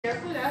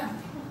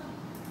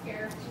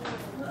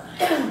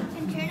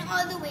And turn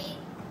all the way.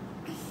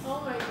 Oh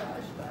my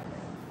gosh,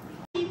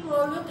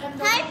 people, look, I'm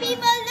double. Hi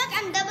people, look,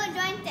 I'm double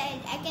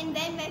jointed. I can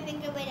bend my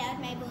finger without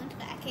my bones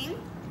cracking.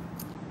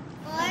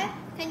 Or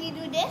can you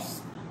do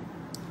this?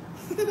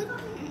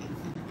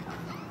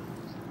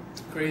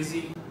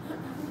 Crazy.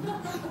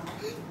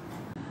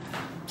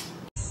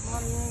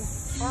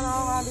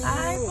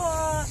 Hi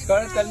po.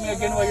 Scarlet, tell me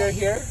again why you're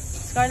here.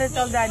 Scarlet,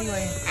 tell Daddy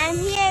why. I'm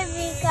here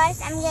because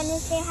I'm gonna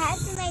say hi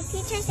to my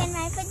teachers in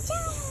my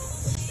pajamas.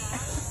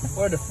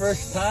 For the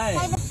first time.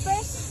 For the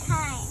first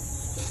time.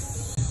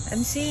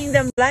 I'm seeing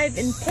them live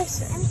in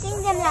person. I'm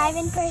seeing them live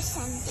in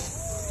person.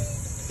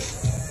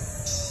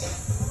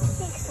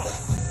 So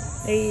excited.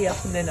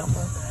 Naiiyak din ako.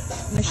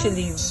 Na she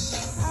leave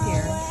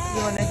here.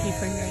 You wanna keep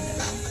her here na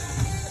lang?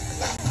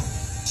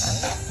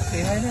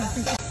 Say hi na.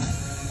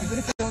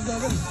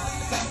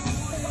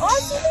 Oh,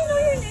 so they know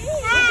your name.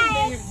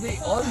 Hi! They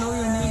all know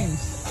your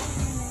names.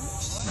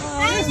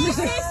 Hi,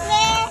 Mrs.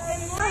 Bear!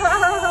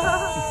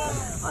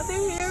 Oh, they're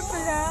here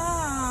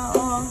pala.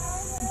 Oh.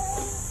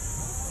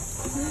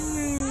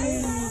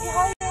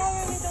 Hi,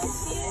 we don't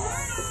see it.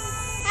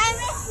 Hi,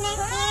 Miss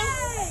Nikki!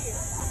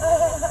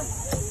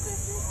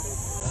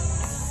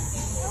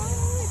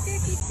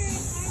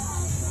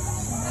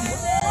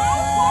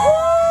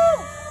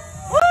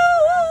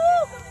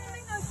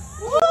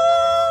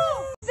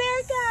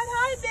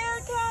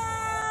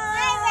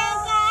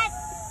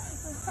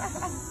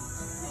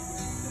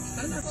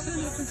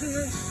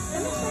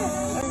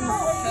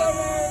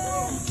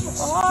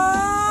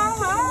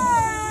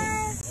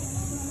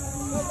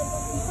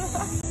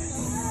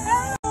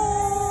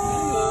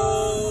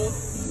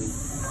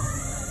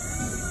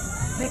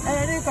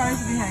 Another car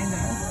is behind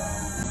us.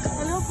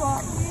 Hello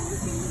po.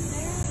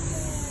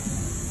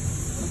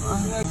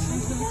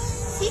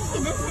 See if he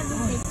doesn't have a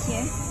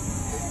picture.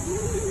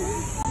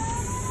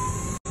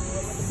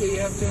 Okay, you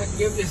have to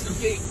give this to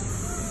Vicki.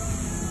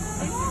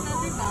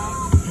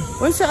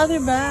 Where's the other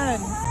bag?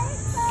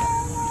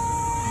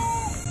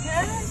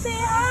 Say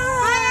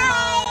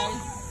hi!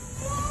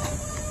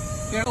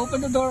 Here,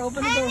 open the door,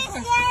 open the door.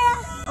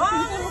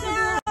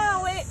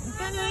 Oh, wait.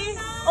 Can we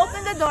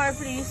open the door,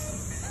 please?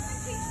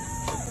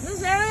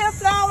 Miss Area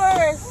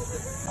flowers.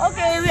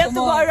 Okay, we have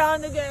to go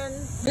around again.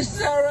 Miss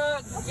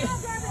Sarah.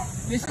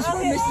 This is for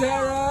Miss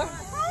Sarah.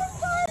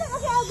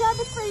 Okay, I'll grab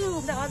it for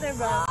you. The other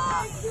bag.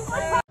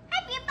 Hi,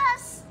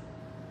 peoples!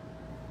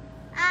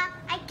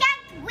 I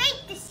can't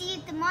wait to see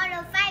you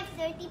tomorrow,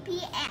 5:30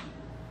 p.m.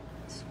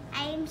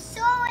 I am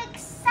so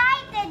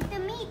excited to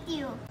meet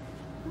you.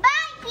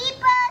 Bye,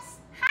 peoples!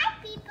 Hi,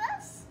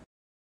 peoples!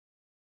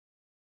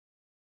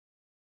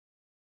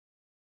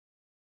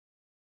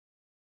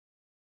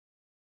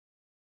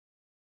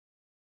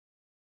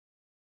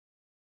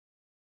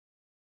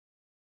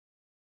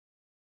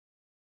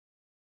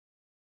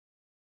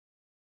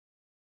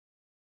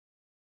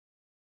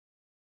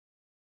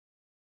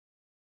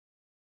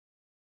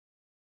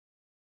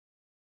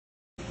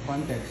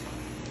 Context.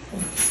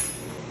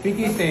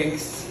 Vicki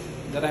thinks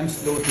that I'm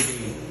slow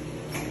today.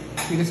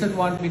 She doesn't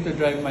want me to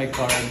drive my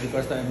car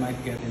because I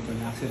might get into an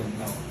accident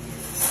now.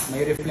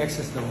 My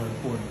reflexes were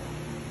poor.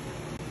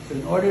 So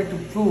in order to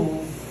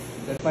prove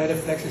that my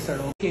reflexes are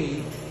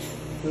okay,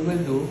 we will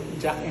do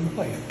Jack and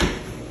Quiet.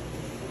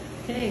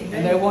 Okay.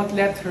 And I won't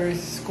let her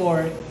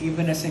score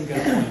even a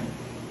single point.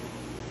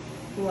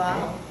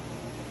 Wow.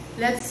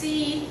 Let's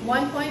see.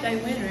 1 point I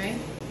win, right?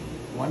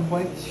 1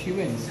 point, she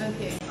wins.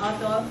 Okay.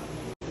 Out of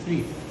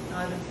 3.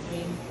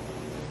 3.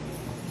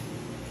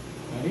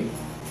 Ready?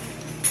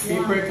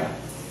 Paper cut.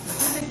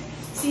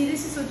 See,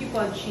 this is what you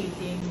call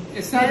cheating.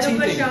 It's not cheating.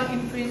 Meron pa siyang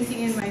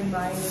imprinting in my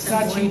mind. It's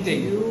not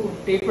cheating.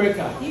 Paper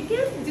cut. You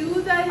can't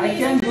do that. I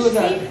can't do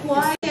that. Stay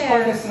quiet. It's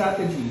for the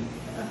strategy.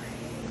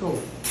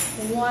 Go.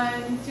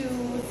 1, 2,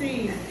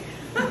 3.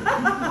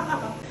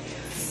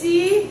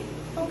 See?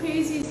 How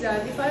crazy is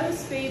that? If I was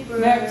paper...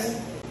 Next.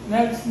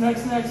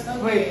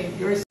 Okay. Wait,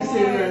 you're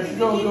scissors.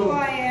 Go. Keep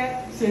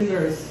quiet.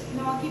 Scissors.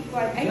 No, keep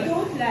quiet. I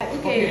don't like.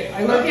 Okay,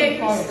 I will keep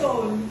you're quiet.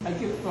 stone. I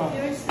keep quiet.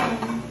 You're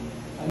stone.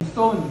 I'm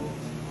stone.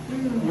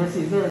 You're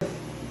scissors.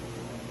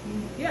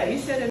 Yeah, you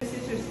said I'm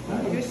scissors.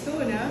 Okay. You're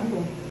stone, huh?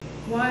 Okay.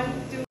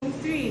 1, 2,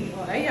 3.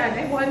 Oh, ayan.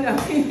 I won na.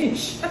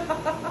 Finish.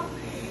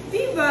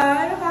 Diba?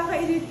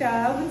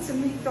 Nakakairita. When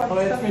somebody thought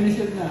Okay, finish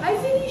it na. I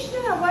finished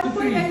na. 1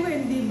 point I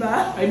win,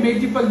 diba? I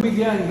made you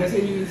pagbigyan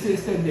kasi you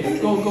insisted eh.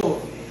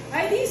 Go.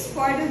 I think it's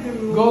part of the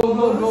rules.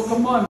 Go.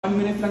 Come on. 1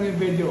 minute lang yung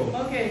video.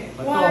 Okay.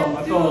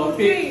 Bato, 1, 2,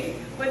 3.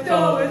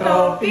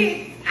 Bato,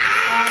 pick.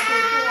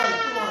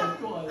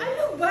 Tuol.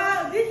 Ano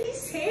ba? Did he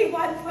say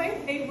 1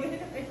 point I win?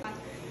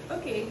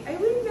 Okay, I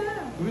win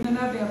na. Gawin na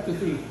natin up to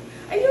 3.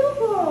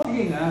 Ayoko.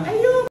 Sige nga.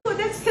 Ayoko.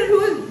 That's the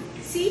rule.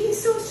 See,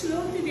 he's so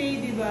slow today,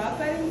 di ba?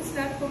 Parang it's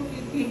not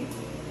computing.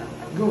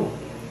 Go.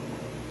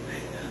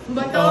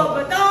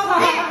 Bato,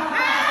 pick.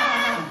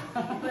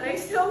 But I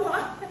still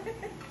won.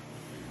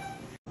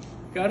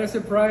 Got a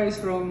surprise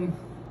from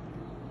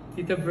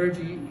Tita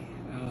Virgie,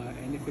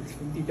 and And if it's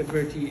from Tita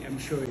Virgie, I'm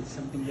sure it's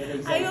something that I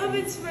exciting. hope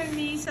it's for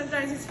me.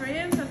 Sometimes it's for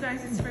him,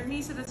 sometimes it's for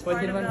me. So that's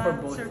part Pwede of naman the for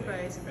both,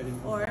 surprise. eh.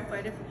 Pwede Or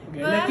pwede for...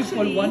 Okay, Well, let you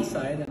pull actually, one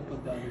side and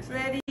put the other side.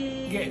 ready?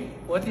 Okay,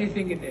 what do you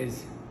think it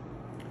is?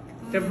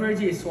 The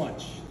Virgie is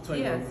Swatch. That's why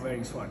Yes. we're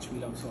wearing Swatch.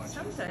 We love Swatch.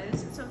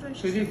 Sometimes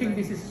So do you think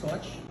this is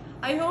Swatch?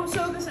 I hope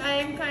so because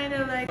I'm kind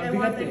of like, I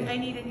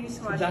need a new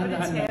Swatch, but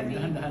it's heavy.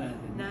 Dahan-dahan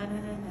natin. Na.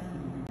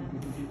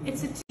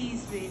 It's a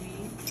tease,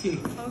 baby. Okay.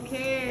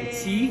 Okay.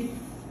 Let's see.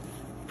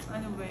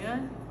 Ano ba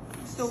yan?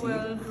 So See?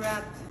 well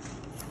wrapped.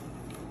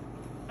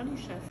 Ano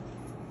siya?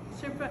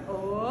 Surprise.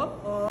 Oh.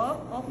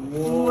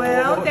 Whoa.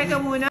 Well, teka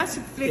muna. It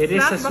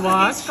is Flip-flop. a Baka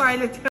Swatch. kay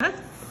Scarlet yan.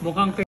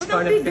 Mukhang kay Ang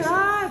Scarlet.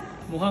 bigat.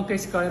 Mukhang kay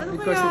Scarlet Ano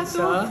because kaya it's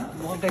to?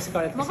 mukhang kay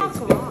Scarlet kasi Mukhang it's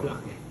ko. big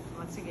black eh.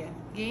 Oh, sige.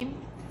 Game.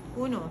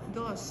 1,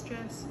 2,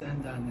 3.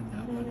 Dahan-dahan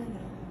dapat.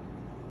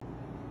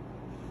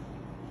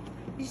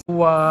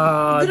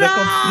 Wow, the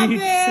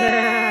complete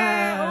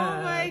set. Oh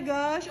my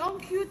gosh, ang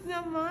cute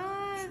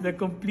naman. The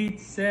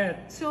complete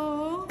set.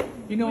 So,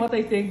 You know what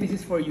I think? This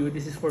is for you,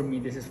 this is for me,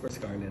 this is for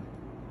Scarlet.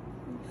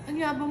 ang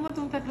yabang mo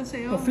itong tatlo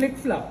sa'yo. Oh,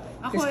 flick-flop.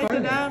 Ako, ito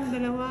lang,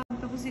 dalawa.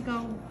 Tapos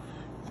ikaw,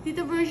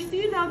 Tita Virgie, do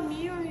you love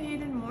me or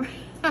Hayden more?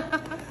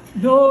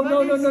 No.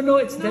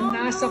 It's the No,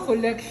 NASA no.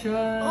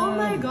 collection. Oh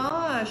my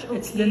gosh, okay.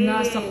 It's the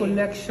NASA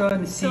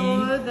collection. See?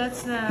 So,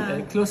 that's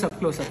na... Close up.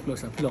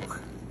 Look.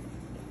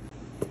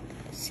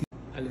 See?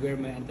 I'll wear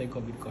my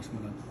anti-COVID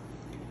cosmonaut.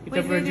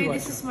 Tita Virgie, Wait,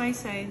 this is my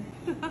side.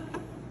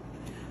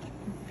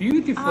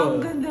 Beautiful.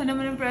 Ang ganda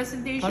naman ng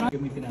presentation. Parang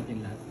gamitin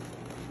natin lahat.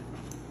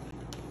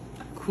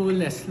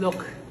 Coolness,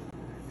 look.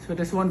 So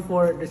there's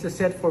a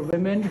set for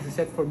women, there's a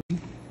set for me.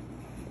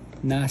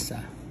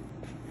 NASA.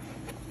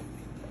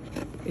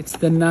 It's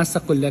the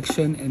NASA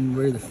collection and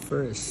we're the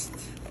first.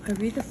 Are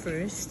we the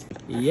first?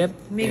 Yep,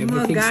 May mga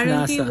everything's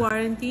guarantee, NASA.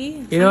 warranty.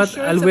 You know what?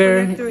 Sure I'll it's a wear.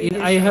 collector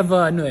edition. I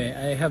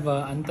have a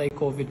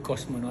anti-COVID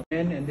cosmonaut,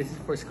 and this is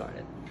for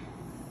Scarlet.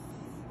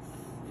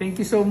 Thank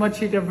you so much,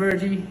 Tita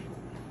Virgie.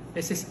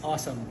 This is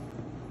awesome.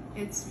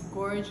 It's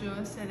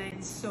gorgeous and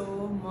it's so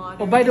modern.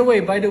 Oh, by the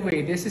way,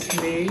 this is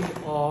made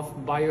of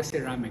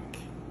bioceramic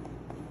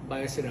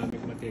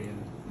material.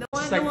 The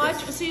one It's to like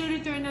watch, this. so you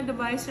return the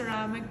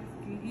bioceramic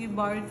you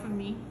borrowed from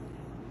me.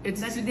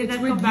 It's That did it's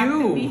not with come back to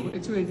you. me.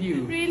 It's with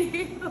you.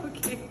 Really?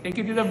 Okay. Thank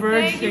you, Tita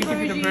Virgie. Thank you,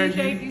 Thank you, Tita Virgie.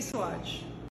 Virgie. Thank you, Swatch.